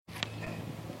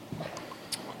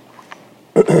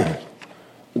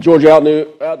The Georgia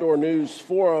Outdoor News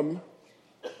Forum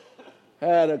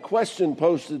had a question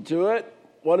posted to it.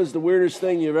 What is the weirdest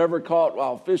thing you've ever caught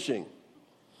while fishing?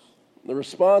 The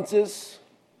responses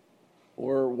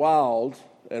were wild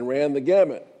and ran the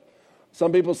gamut.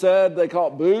 Some people said they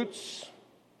caught boots,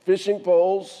 fishing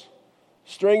poles,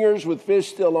 stringers with fish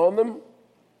still on them,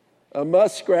 a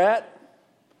muskrat,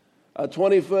 a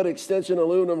 20-foot extension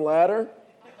aluminum ladder,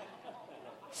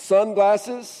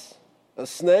 sunglasses, a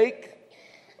snake,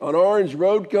 an orange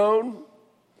road cone,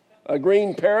 a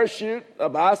green parachute, a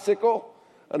bicycle,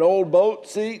 an old boat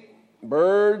seat,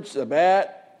 birds, a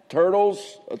bat,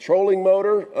 turtles, a trolling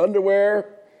motor, underwear,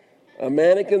 a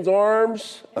mannequin's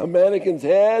arms, a mannequin's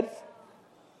head,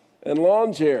 and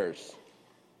lawn chairs.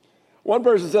 One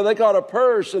person said they caught a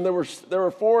purse and there were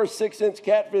 4 6-inch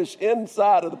catfish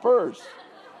inside of the purse.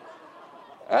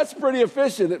 That's pretty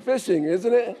efficient at fishing,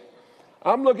 isn't it?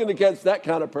 I'm looking to catch that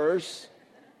kind of purse.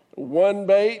 1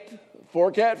 bait,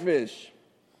 4 catfish.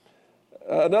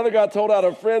 Another guy told out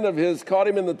a friend of his caught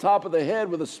him in the top of the head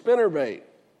with a spinnerbait,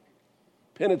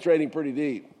 penetrating pretty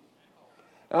deep.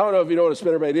 I don't know if you know what a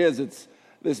spinnerbait is. It's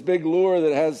this big lure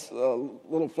that has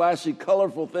little flashy,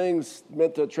 colorful things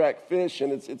meant to attract fish,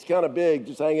 and it's kind of big,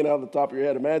 just hanging out of the top of your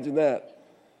head. Imagine that.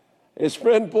 His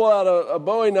friend pulled out a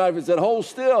Bowie knife and said, "Hold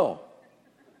still."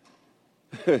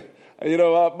 You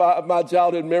know, my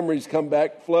childhood memories come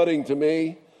back flooding to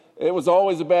me. It was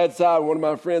always a bad sign. One of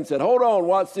my friends said, "Hold on,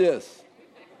 watch this."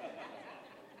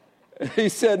 He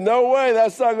said, "No way,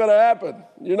 that's not going to happen.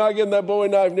 You're not getting that Bowie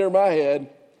knife near my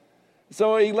head."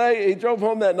 So he drove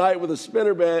home that night with a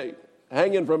spinnerbait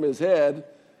hanging from his head.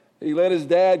 He let his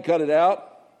dad cut it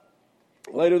out.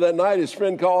 Later that night, his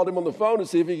friend called him on the phone to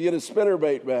see if he could get his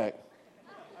spinnerbait back.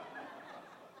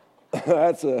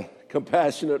 That's a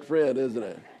compassionate friend, isn't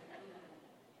it?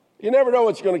 You never know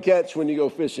what you're going to catch when you go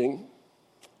fishing.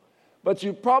 But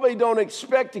you probably don't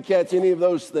expect to catch any of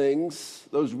those things,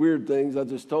 those weird things I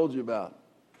just told you about.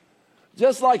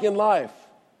 Just like in life,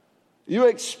 you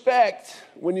expect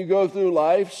when you go through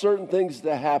life certain things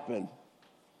to happen.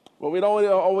 But we don't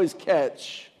always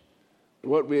catch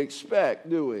what we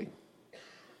expect, do we?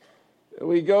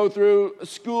 We go through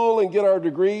school and get our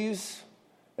degrees,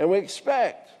 and we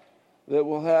expect that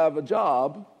we'll have a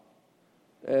job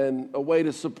and a way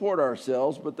to support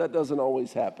ourselves, but that doesn't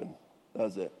always happen,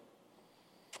 does it?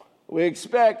 We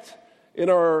expect in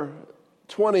our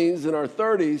 20s and our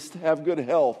 30s to have good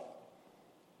health,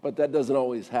 but that doesn't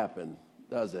always happen,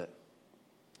 does it?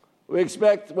 We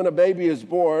expect when a baby is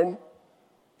born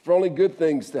for only good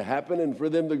things to happen and for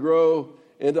them to grow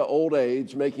into old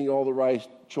age, making all the right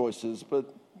choices, but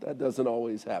that doesn't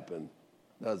always happen,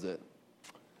 does it?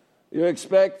 You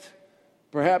expect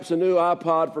perhaps a new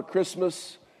iPod for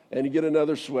Christmas and you get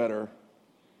another sweater.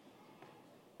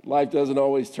 Life doesn't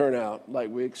always turn out like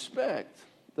we expect,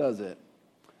 does it?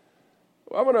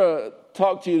 Well, I'm going to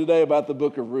talk to you today about the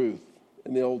book of Ruth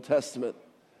in the Old Testament.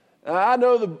 Now, I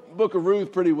know the book of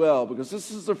Ruth pretty well because this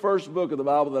is the first book of the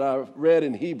Bible that I've read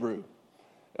in Hebrew.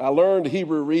 I learned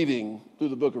Hebrew reading through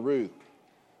the book of Ruth.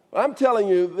 I'm telling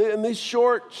you, in these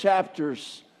short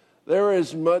chapters, there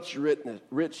is much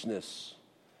richness.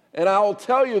 And I will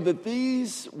tell you that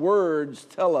these words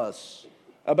tell us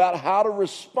about how to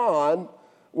respond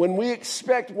when we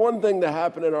expect one thing to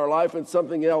happen in our life and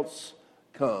something else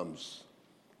comes.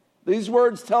 These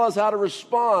words tell us how to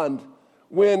respond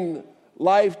when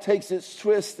life takes its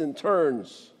twists and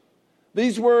turns.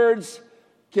 These words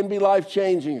can be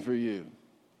life-changing for you.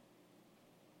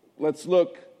 Let's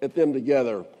look at them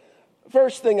together.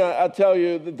 First thing I tell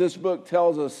you that this book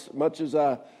tells us, much as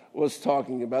I was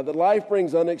talking about, that life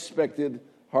brings unexpected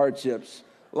hardships.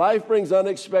 Life brings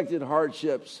unexpected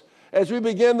hardships. As we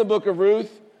begin the book of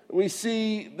Ruth, we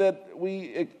see that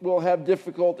we will have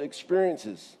difficult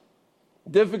experiences.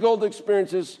 Difficult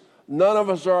experiences none of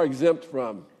us are exempt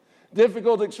from.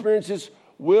 Difficult experiences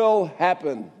will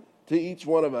happen to each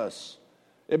one of us.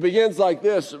 It begins like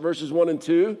this, verses 1 and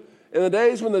 2. In the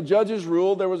days when the judges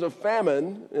ruled, there was a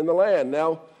famine in the land.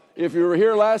 Now, if you were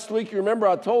here last week, you remember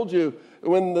I told you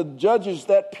when the judges,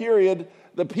 that period,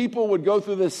 the people would go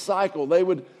through this cycle. They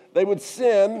would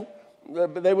sin.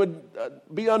 They would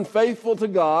be unfaithful to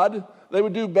God. They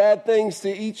would do bad things to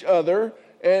each other.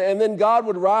 And then God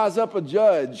would rise up a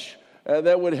judge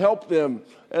that would help them.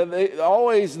 And they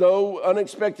always, though,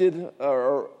 unexpected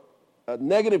or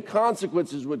negative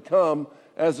consequences would come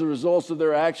as a result of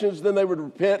their actions. Then they would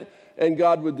repent and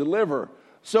God would deliver.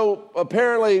 So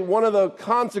apparently one of the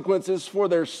consequences for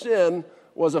their sin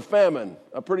was a famine.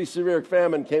 A pretty severe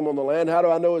famine came on the land. How do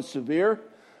I know it's severe?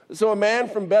 So a man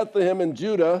from Bethlehem in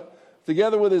Judah,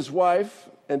 together with his wife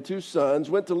and 2 sons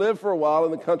went to live for a while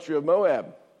in the country of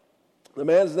Moab. The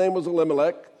man's name was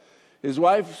Elimelech. His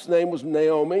wife's name was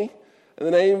Naomi, and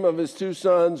the name of his 2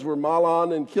 sons were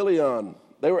Mahlon and Chilion.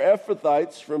 They were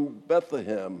Ephrathites from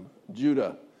Bethlehem,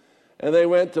 Judah, and they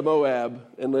went to Moab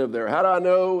and lived there. How do I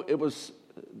know it was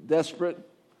desperate?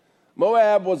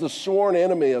 Moab was a sworn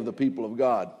enemy of the people of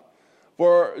God.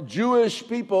 For Jewish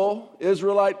people,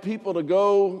 Israelite people, to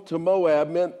go to Moab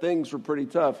meant things were pretty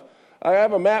tough. I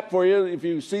have a map for you. If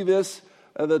you see this,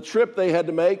 the trip they had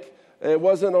to make, it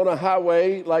wasn't on a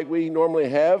highway like we normally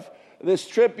have. This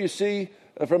trip you see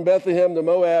from Bethlehem to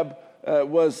Moab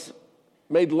was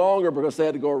made longer because they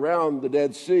had to go around the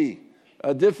Dead Sea.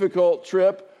 A difficult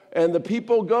trip, and the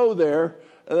people go there.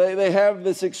 They have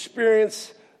this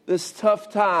experience, this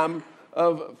tough time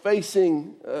of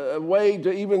facing a way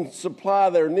to even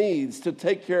supply their needs, to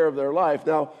take care of their life.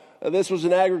 Now, this was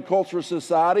an agricultural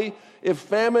society. If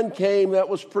famine came, that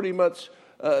was pretty much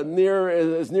as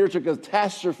near to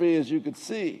catastrophe as you could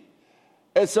see.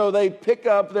 And so they pick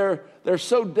up, they're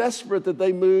so desperate that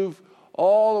they move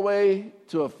all the way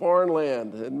to a foreign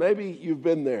land. And maybe you've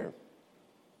been there.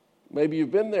 Maybe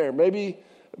you've been there. Maybe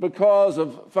because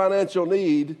of financial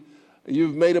need,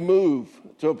 you've made a move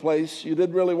to a place you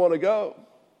didn't really want to go.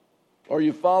 Or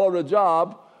you followed a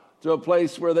job to a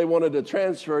place where they wanted to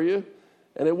transfer you,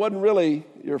 and it wasn't really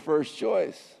your first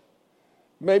choice.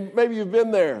 Maybe you've been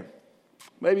there.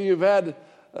 Maybe you've had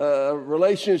a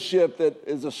relationship that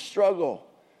is a struggle,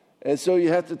 and so you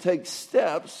have to take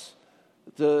steps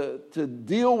to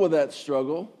deal with that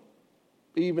struggle,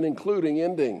 even including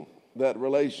ending that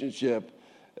relationship.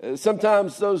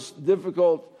 Sometimes those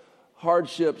difficult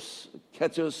hardships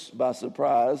catch us by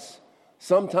surprise.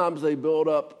 Sometimes they build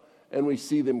up and we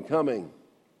see them coming.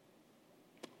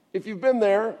 If you've been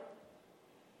there,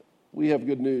 we have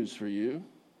good news for you.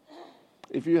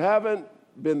 If you haven't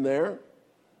been there,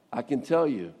 I can tell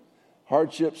you,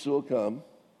 hardships will come.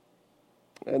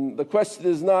 And the question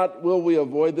is not, will we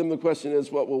avoid them? The question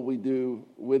is, what will we do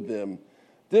with them?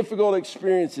 Difficult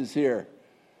experiences here.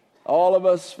 All of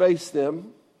us face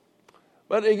them,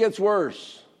 but it gets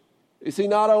worse. You see,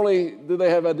 not only do they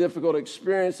have a difficult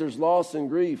experience, there's loss and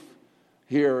grief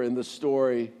here in the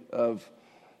story of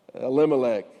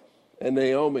Elimelech and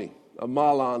Naomi, of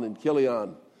Mahlon and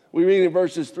Chilion. We read in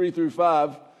verses 3 through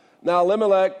 5, now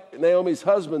Elimelech, Naomi's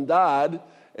husband, died,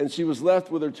 and she was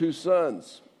left with her 2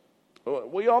 sons.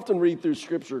 We often read through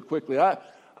Scripture quickly. I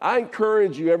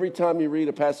encourage you every time you read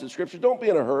a passage of Scripture, don't be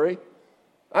in a hurry.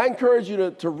 I encourage you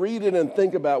to read it and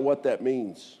think about what that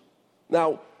means.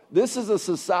 Now, this is a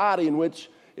society in which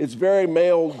it's very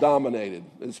male-dominated.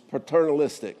 It's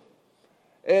paternalistic.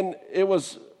 And it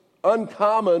was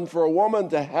uncommon for a woman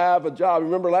to have a job.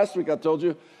 Remember last week I told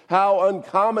you how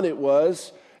uncommon it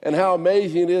was and how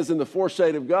amazing it is in the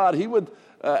foresight of God. He would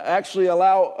actually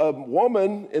allow a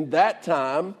woman in that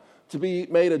time to be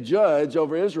made a judge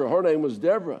over Israel. Her name was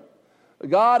Deborah.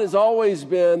 God has always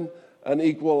been an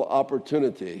equal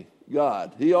opportunity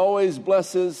God. He always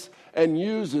blesses and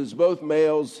uses both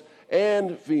males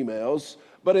and females.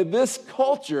 But in this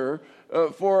culture,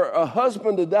 for a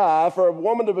husband to die, for a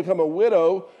woman to become a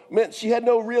widow, meant she had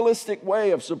no realistic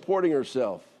way of supporting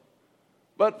herself.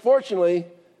 But fortunately,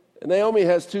 Naomi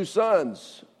has 2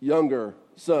 sons, younger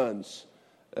sons,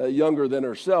 younger than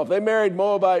herself. They married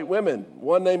Moabite women,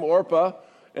 one named Orpah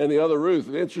and the other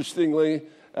Ruth. Interestingly,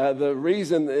 the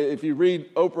reason, if you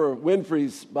read Oprah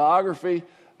Winfrey's biography,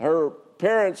 her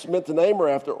parents meant to name her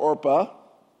after Orpah,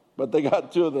 but they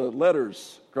got 2 of the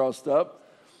letters crossed up.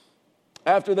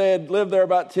 After they had lived there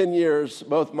about 10 years,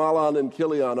 both Mahlon and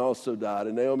Chilion also died,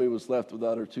 and Naomi was left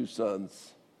without her 2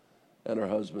 sons and her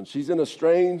husband. She's in a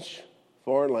strange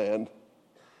foreign land,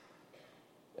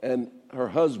 and her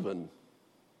husband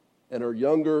and her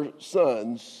younger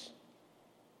sons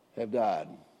have died.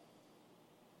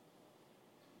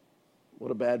 What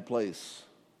a bad place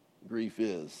grief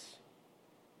is.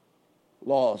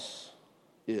 Loss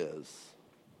is.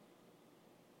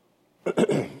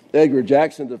 Edgar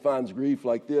Jackson defines grief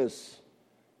like this.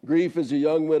 Grief is a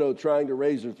young widow trying to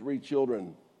raise her 3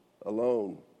 children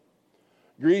alone.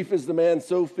 Grief is the man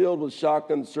so filled with shock,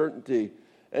 uncertainty,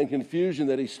 and confusion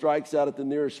that he strikes out at the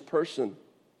nearest person.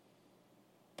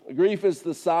 Grief is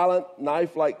the silent,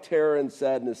 knife-like terror and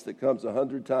sadness that comes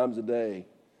 100 times a day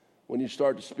when you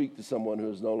start to speak to someone who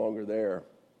is no longer there.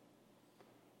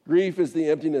 Grief is the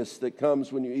emptiness that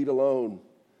comes when you eat alone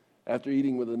after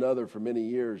eating with another for many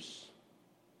years.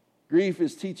 Grief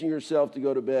is teaching yourself to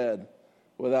go to bed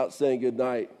without saying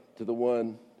goodnight to the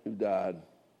one who died.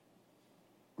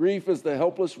 Grief is the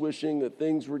helpless wishing that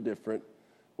things were different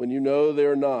when you know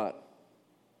they're not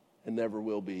and never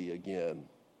will be again.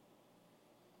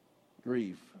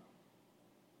 grief.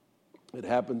 It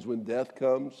happens when death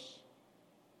comes.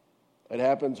 It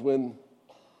happens when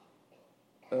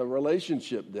a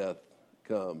relationship death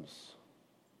comes.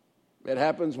 It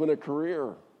happens when a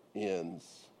career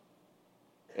ends.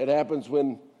 It happens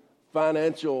when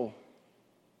financial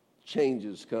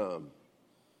changes come.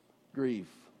 Grief,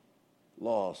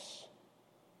 loss.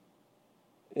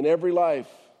 In every life,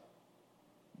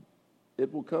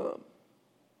 it will come.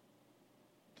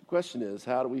 The question is,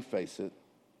 how do we face it?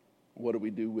 What do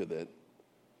we do with it?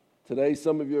 Today,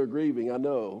 some of you are grieving, I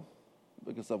know,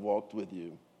 because I've walked with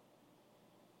you.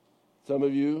 Some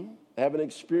of you haven't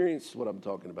experienced what I'm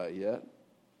talking about yet,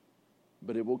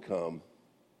 but it will come.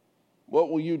 What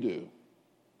will you do?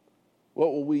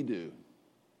 What will we do?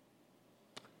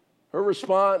 Her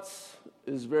response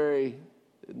is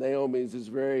Naomi's is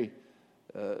very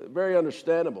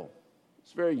understandable.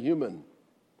 It's very human.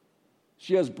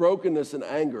 She has brokenness and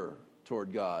anger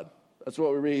toward God. That's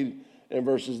what we read in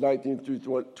verses 19 through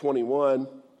 21.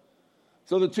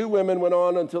 So the two women went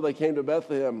on until they came to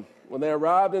Bethlehem. When they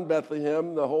arrived in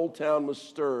Bethlehem, the whole town was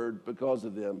stirred because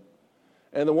of them.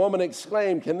 And the woman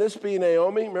exclaimed, "Can this be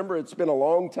Naomi?" Remember, it's been a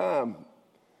long time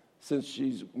since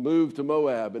she's moved to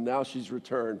Moab, and now she's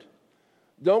returned.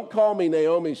 "Don't call me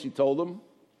Naomi," she told them.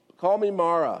 "Call me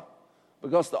Mara,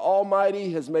 because the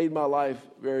Almighty has made my life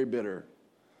very bitter.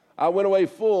 I went away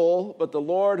full, but the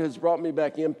Lord has brought me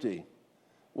back empty.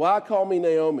 Why call me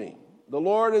Naomi? The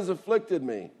Lord has afflicted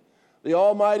me. The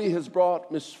Almighty has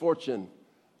brought misfortune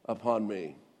upon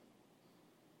me."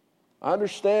 I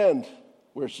understand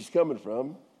where she's coming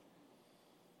from.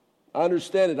 I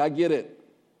understand it. I get it.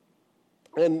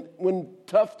 And when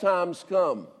tough times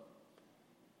come,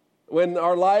 when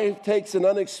our life takes an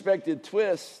unexpected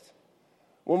twist,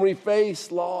 when we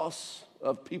face loss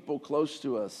of people close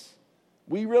to us,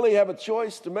 we really have a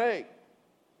choice to make.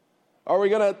 Are we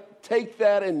going to take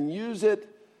that and use it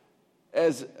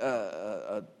as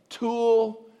a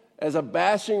tool, as a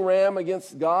bashing ram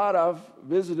against God? I've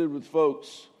visited with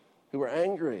folks who are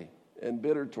angry and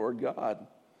bitter toward God,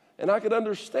 and I could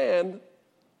understand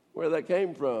where that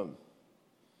came from.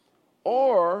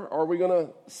 Or are we going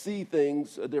to see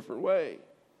things a different way?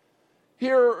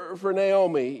 Here for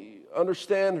Naomi,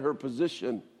 understand her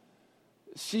position.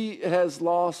 She has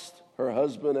lost her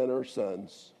husband and her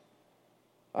sons.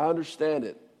 I understand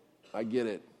it. I get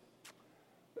it.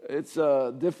 It's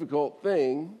a difficult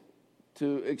thing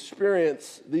to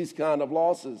experience these kind of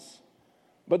losses.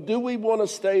 But do we want to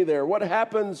stay there? What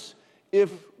happens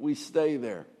if we stay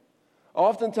there?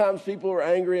 Oftentimes people are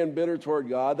angry and bitter toward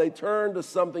God. They turn to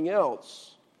something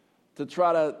else to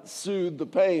try to soothe the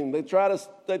pain. They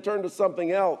turn to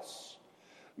something else.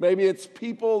 Maybe it's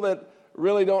people that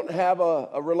really don't have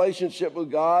a relationship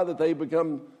with God that they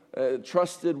become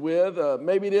trusted with.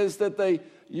 Maybe it is that they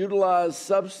utilize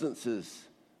substances,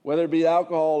 whether it be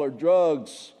alcohol or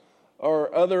drugs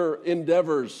or other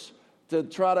endeavors to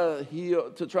try to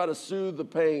heal, to try to soothe the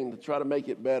pain, to try to make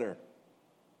it better.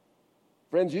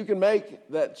 Friends, you can make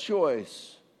that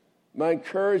choice. My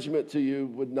encouragement to you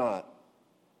would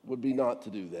be not to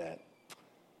do that.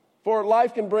 For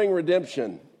life can bring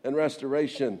redemption and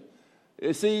restoration.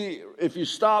 You see, if you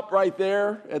stop right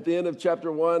there at the end of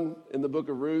chapter 1 in the book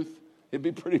of Ruth, it'd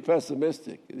be pretty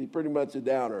pessimistic. It'd be pretty much a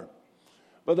downer.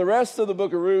 But the rest of the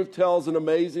book of Ruth tells an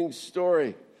amazing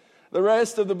story. The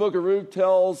rest of the book of Ruth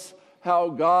tells how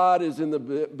God is in the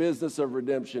business of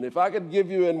redemption. If I could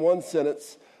give you in one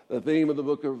sentence the theme of the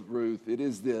book of Ruth, it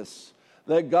is this: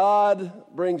 that God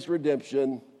brings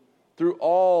redemption through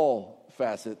all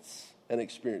facets and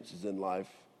experiences in life.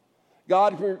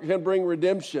 God can bring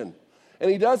redemption,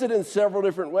 and he does it in several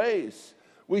different ways.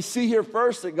 We see here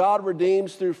first that God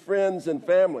redeems through friends and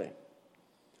family.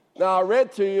 Now, I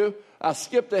read to you, I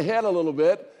skipped ahead a little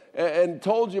bit and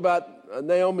told you about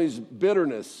Naomi's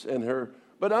bitterness and her,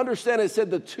 but understand it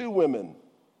said the two women.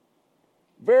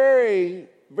 Very,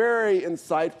 very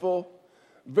insightful,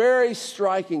 very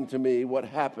striking to me what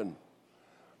happened.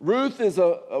 Ruth is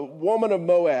a woman of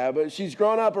Moab. She's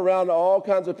grown up around all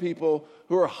kinds of people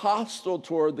who are hostile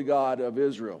toward the God of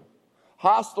Israel,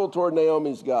 hostile toward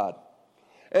Naomi's God.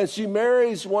 And she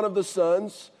marries one of the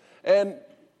sons, and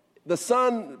the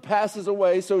son passes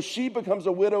away, so she becomes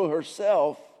a widow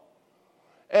herself.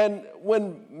 And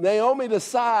when Naomi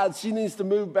decides she needs to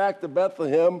move back to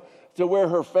Bethlehem, to where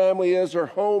her family is, her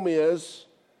home is,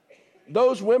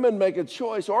 those women make a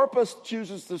choice. Orpah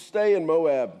chooses to stay in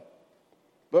Moab,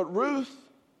 but Ruth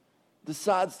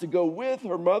decides to go with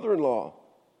her mother-in-law.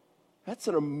 That's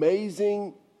an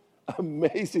amazing,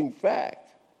 amazing fact.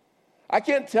 I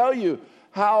can't tell you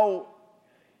how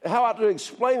to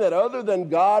explain that other than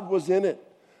God was in it.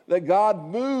 that God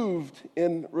moved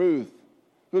in Ruth,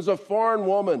 who's a foreign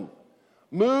woman,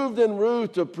 moved in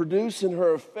Ruth to produce in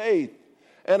her a faith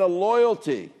and a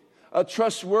loyalty, a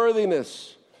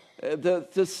trustworthiness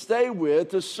to stay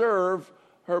with, to serve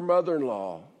her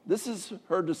mother-in-law. This is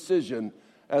her decision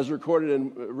as recorded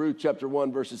in Ruth chapter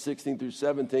 1, verses 16 through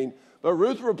 17. But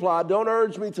Ruth replied, "Don't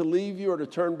urge me to leave you or to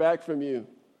turn back from you.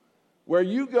 Where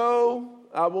you go,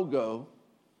 I will go.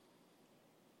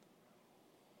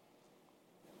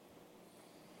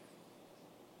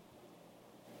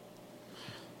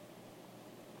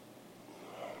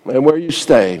 And where you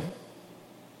stay,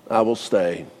 I will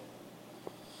stay.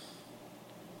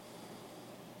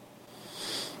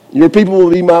 Your people will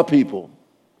be my people,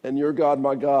 and your God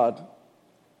my God.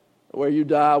 Where you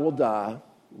die, I will die,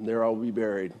 and there I will be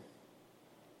buried.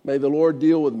 May the Lord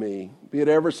deal with me, be it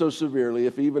ever so severely,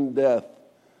 if even death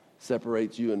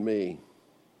separates you and me."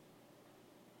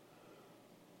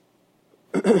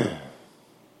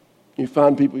 You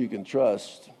find people you can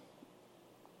trust.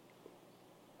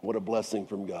 What a blessing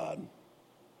from God.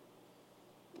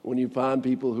 When you find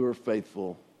people who are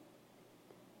faithful,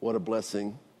 what a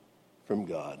blessing from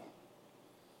God.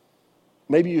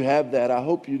 Maybe you have that. I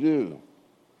hope you do.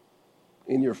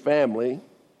 In your family,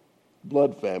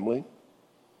 blood family.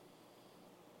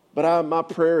 But my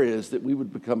prayer is that we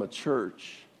would become a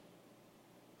church,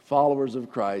 followers of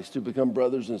Christ, who become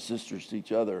brothers and sisters to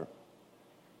each other.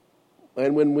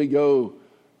 And when we go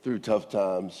through tough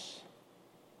times,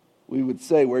 we would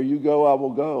say, "Where you go, I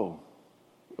will go.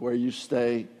 Where you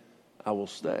stay, I will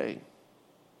stay."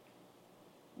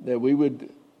 That we would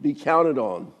be counted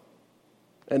on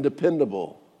and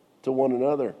dependable to one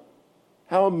another.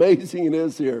 How amazing it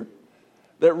is here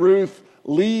that Ruth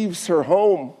leaves her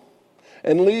home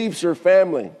and leaves her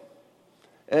family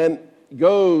and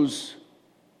goes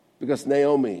because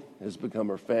Naomi has become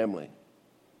her family.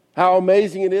 How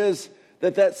amazing it is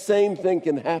that that same thing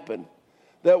can happen.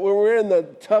 That when we're in the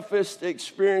toughest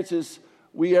experiences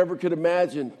we ever could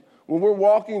imagine, when we're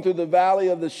walking through the valley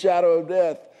of the shadow of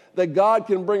death, that God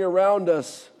can bring around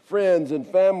us friends and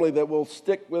family that will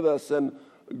stick with us and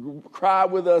cry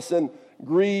with us and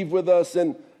grieve with us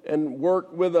and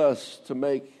work with us to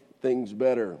make things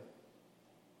better.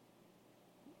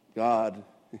 God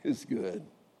is good.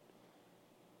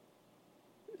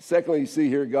 Secondly, you see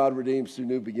here, God redeems through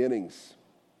new beginnings.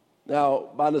 Now,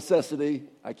 by necessity,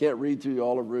 I can't read to you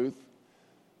all of Ruth.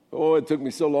 Oh, it took me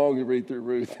so long to read through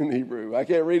Ruth in Hebrew. I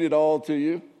can't read it all to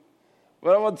you.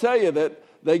 But I want to tell you that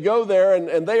they go there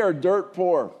and they are dirt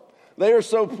poor. They are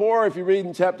so poor, if you read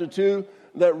in chapter 2,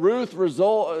 that Ruth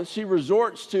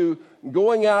resorts to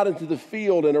going out into the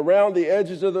field and around the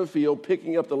edges of the field,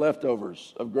 picking up the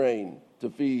leftovers of grain to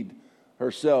feed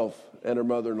herself and her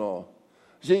mother-in-law.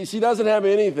 She doesn't have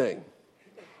anything.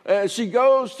 And she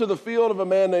goes to the field of a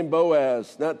man named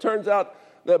Boaz. Now, it turns out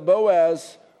that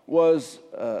Boaz was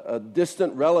a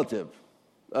distant relative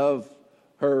of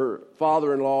her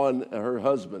father-in-law and her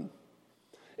husband.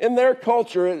 In their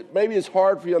culture, it maybe it's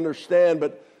hard for you to understand,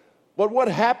 but what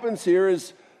happens here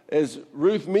is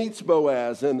Ruth meets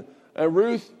Boaz, and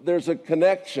Ruth, there's a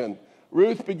connection.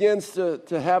 Ruth begins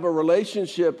to have a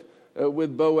relationship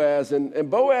with Boaz, and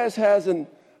Boaz has an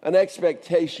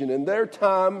expectation. In their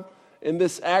time, in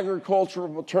this agricultural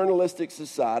paternalistic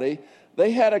society,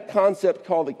 they had a concept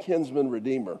called the kinsman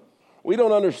redeemer. We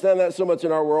don't understand that so much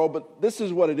in our world, but this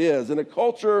is what it is. In a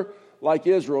culture like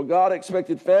Israel, God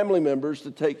expected family members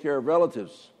to take care of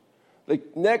relatives. The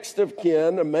next of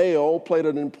kin, a male, played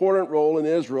an important role in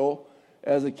Israel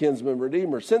as a kinsman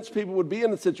redeemer. Since people would be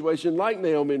in a situation like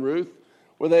Naomi and Ruth,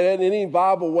 where they had any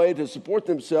viable way to support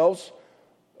themselves,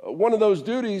 one of those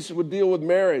duties would deal with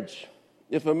marriage.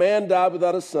 If a man died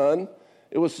without a son,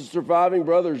 it was the surviving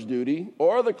brother's duty,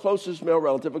 or the closest male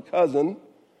relative, a cousin,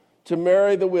 to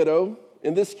marry the widow,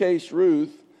 in this case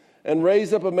Ruth, and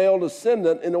raise up a male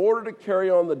descendant in order to carry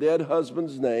on the dead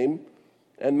husband's name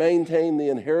and maintain the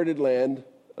inherited land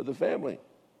of the family.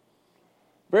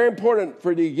 Very important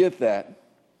for you to get that,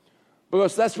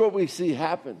 because that's what we see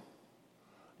happen.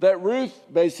 That Ruth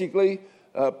basically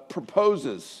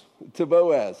proposes to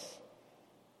Boaz,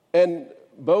 and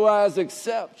Boaz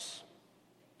accepts,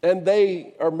 and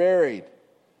they are married.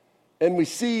 And we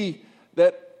see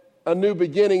that a new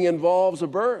beginning involves a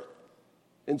birth.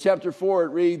 In chapter 4, it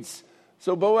reads,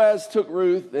 "So Boaz took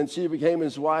Ruth, and she became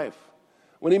his wife.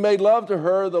 When he made love to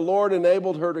her, the Lord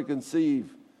enabled her to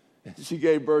conceive, and she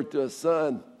gave birth to a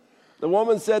son. The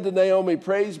woman said to Naomi,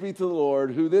 'Praise be to the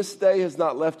Lord, who this day has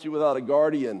not left you without a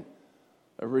guardian,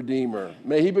 a redeemer.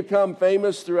 May he become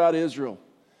famous throughout Israel.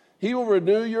 He will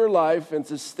renew your life and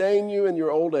sustain you in your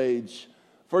old age,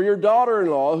 For your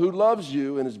daughter-in-law, who loves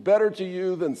you and is better to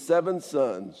you than 7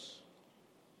 sons,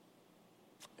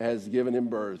 has given him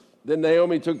birth." Then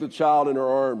Naomi took the child in her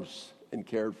arms and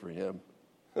cared for him.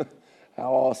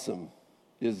 How awesome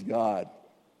is God,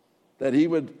 that he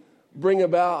would bring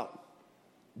about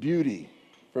beauty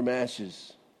from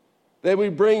ashes, that we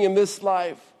bring in this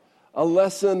life a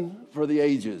lesson for the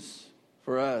ages,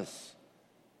 for us.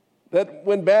 That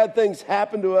when bad things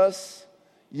happen to us,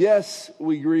 yes,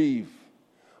 we grieve.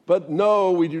 But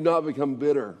no, we do not become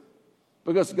bitter.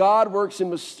 Because God works in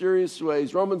mysterious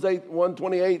ways. Romans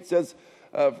 8:128 says,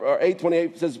 or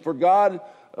 8:28 says, "For God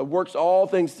works all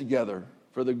things together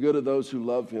for the good of those who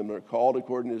love him and are called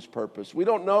according to his purpose." We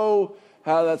don't know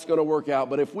how that's going to work out.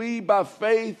 But if we by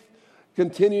faith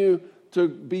continue to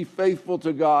be faithful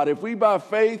to God, if we by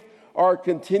faith are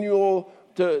continual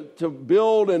to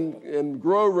build and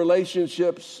grow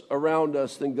relationships around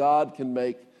us, then God can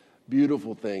make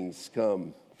beautiful things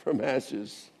come from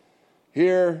ashes.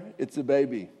 Here, it's a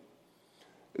baby.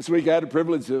 This week I had the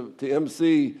privilege to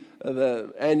MC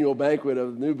the annual banquet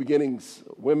of New Beginnings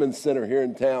Women's Center here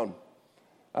in town.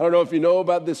 I don't know if you know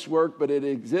about this work, but it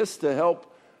exists to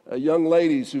help young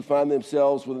ladies who find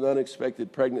themselves with an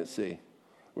unexpected pregnancy.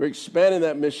 We're expanding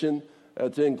that mission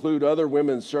to include other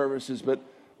women's services, but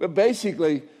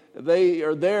basically they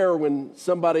are there when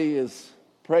somebody is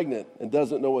pregnant and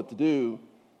doesn't know what to do.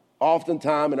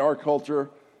 Oftentimes in our culture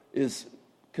is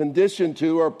conditioned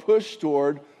to or pushed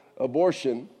toward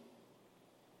abortion.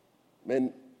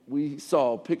 And we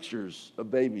saw pictures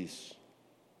of babies.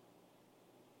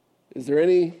 Is there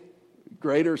any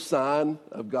greater sign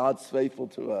of God's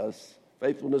faithfulness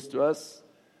to us,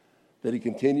 that he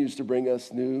continues to bring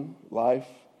us new life?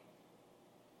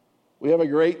 We have a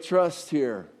great trust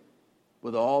here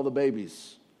with all the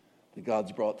babies that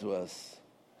God's brought to us.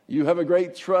 You have a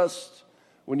great trust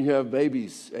when you have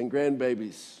babies and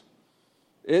grandbabies.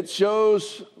 It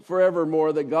shows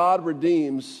forevermore that God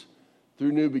redeems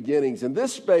through new beginnings. And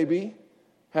this baby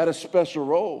had a special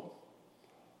role.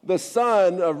 The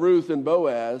son of Ruth and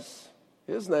Boaz,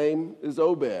 his name is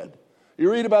Obed.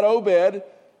 You read about Obed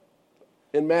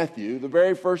in Matthew, the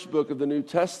very first book of the New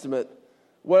Testament.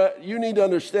 What you need to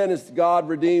understand is God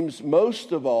redeems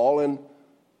most of all and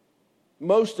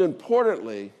most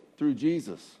importantly through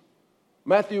Jesus.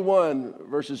 Matthew 1,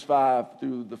 verses 5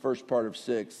 through the first part of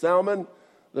 6. Salmon,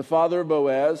 the father of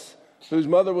Boaz, whose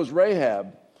mother was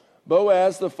Rahab.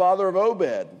 Boaz, the father of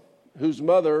Obed, whose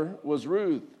mother was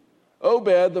Ruth.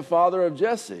 Obed, the father of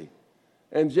Jesse.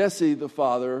 And Jesse, the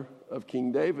father of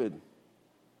King David,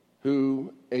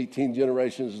 who 18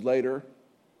 generations later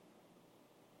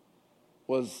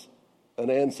was an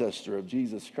ancestor of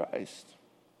Jesus Christ.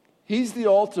 He's the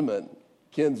ultimate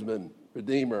kinsman,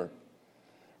 redeemer.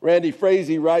 Randy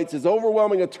Frazee writes, as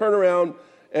overwhelming a turnaround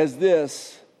as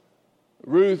this,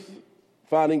 Ruth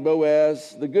finding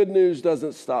Boaz, the good news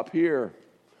doesn't stop here.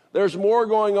 There's more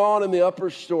going on in the upper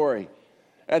story.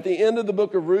 At the end of the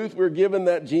book of Ruth, we're given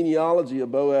that genealogy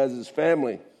of Boaz's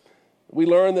family. We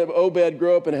learn that Obed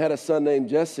grew up and had a son named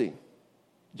Jesse.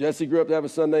 Jesse grew up to have a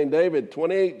son named David.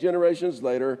 28 generations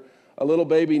later, a little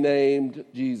baby named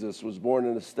Jesus was born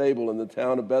in a stable in the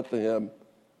town of Bethlehem.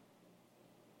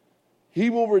 He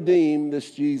will redeem,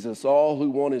 this Jesus, all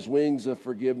who want his wings of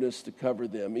forgiveness to cover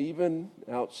them, even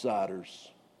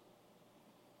outsiders.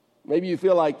 Maybe you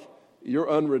feel like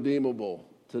you're unredeemable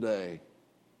today.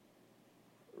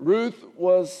 Ruth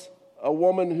was a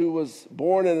woman who was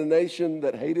born in a nation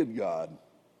that hated God.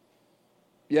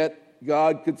 Yet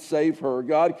God could save her.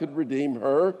 God could redeem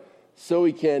her. So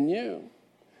he can you.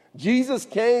 Jesus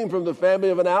came from the family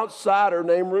of an outsider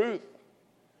named Ruth.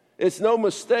 It's no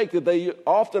mistake that they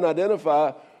often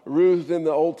identify Ruth in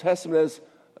the Old Testament as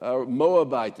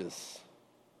Moabitess,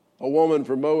 a woman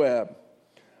from Moab.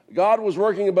 God was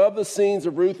working above the scenes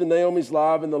of Ruth and Naomi's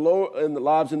lives in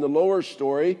the lower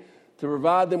story to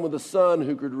provide them with a son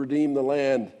who could redeem the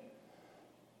land.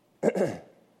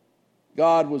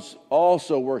 God was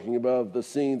also working above the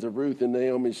scenes of Ruth and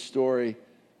Naomi's story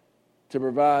to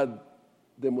provide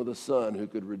them with a son who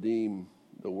could redeem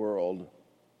the world.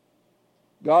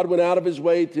 God went out of his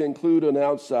way to include an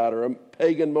outsider, a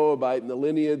pagan Moabite in the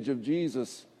lineage of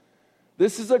Jesus.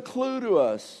 This is a clue to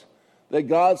us that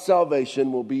God's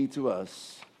salvation will be to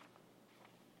us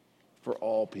for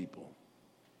all people.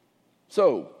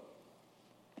 So,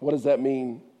 what does that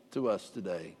mean to us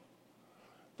today?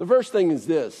 The first thing is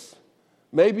this.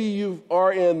 Maybe you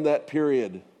are in that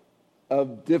period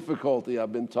of difficulty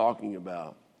I've been talking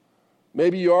about.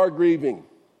 Maybe you are grieving.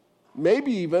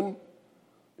 Maybe even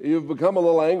you've become a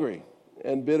little angry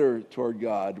and bitter toward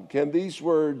God. Can these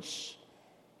words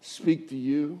speak to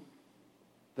you?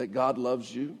 that God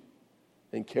loves you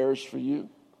and cares for you.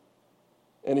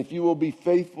 And if you will be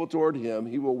faithful toward him,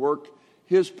 he will work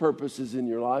his purposes in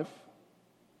your life.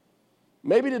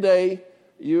 Maybe today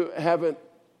you haven't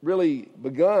really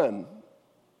begun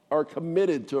or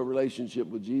committed to a relationship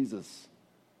with Jesus.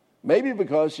 Maybe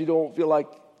because you don't feel like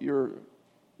you're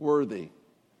worthy.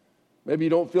 Maybe you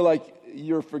don't feel like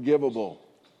you're forgivable.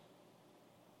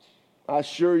 I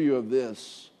assure you of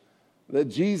this, that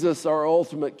Jesus, our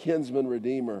ultimate kinsman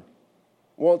redeemer,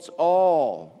 wants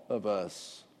all of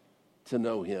us to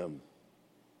know him.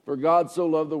 For God so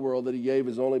loved the world that he gave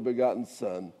his only begotten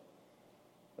Son,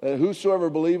 that whosoever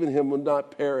believe in him would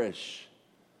not perish,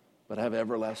 but have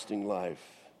everlasting life.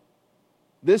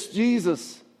 This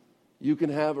Jesus you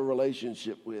can have a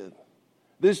relationship with.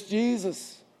 This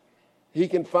Jesus, he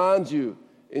can find you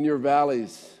in your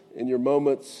valleys, in your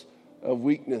moments of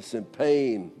weakness and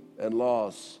pain and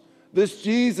loss. This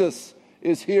Jesus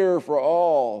is here for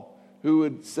all who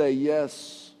would say,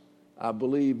 yes, I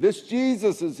believe. This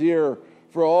Jesus is here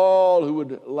for all who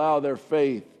would allow their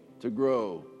faith to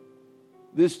grow.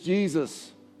 This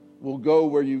Jesus will go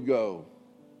where you go.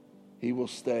 He will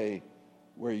stay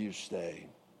where you stay.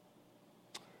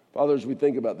 Father, as we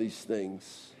think about these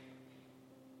things,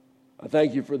 I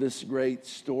thank you for this great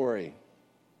story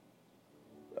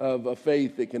of a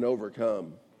faith that can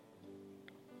overcome.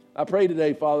 I pray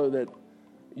today, Father, that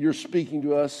you're speaking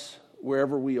to us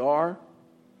wherever we are,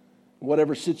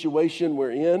 whatever situation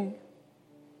we're in,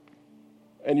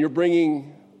 and you're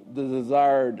bringing the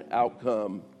desired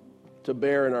outcome to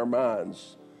bear in our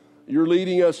minds. You're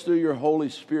leading us through your Holy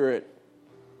Spirit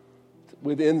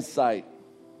with insight.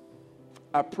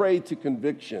 I pray to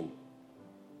conviction.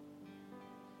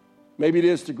 Maybe it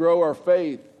is to grow our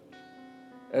faith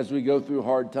as we go through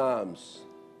hard times.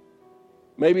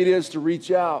 Maybe it is to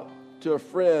reach out to a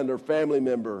friend or family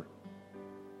member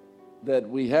that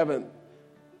we haven't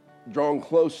drawn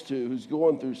close to who's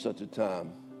going through such a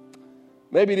time.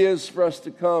 Maybe it is for us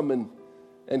to come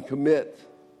and commit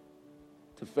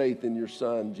to faith in your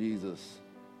Son, Jesus.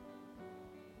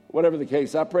 Whatever the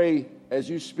case, I pray as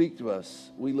you speak to us,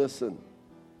 we listen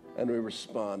and we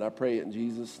respond. I pray it in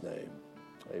Jesus' name.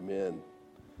 Amen.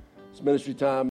 It's ministry time.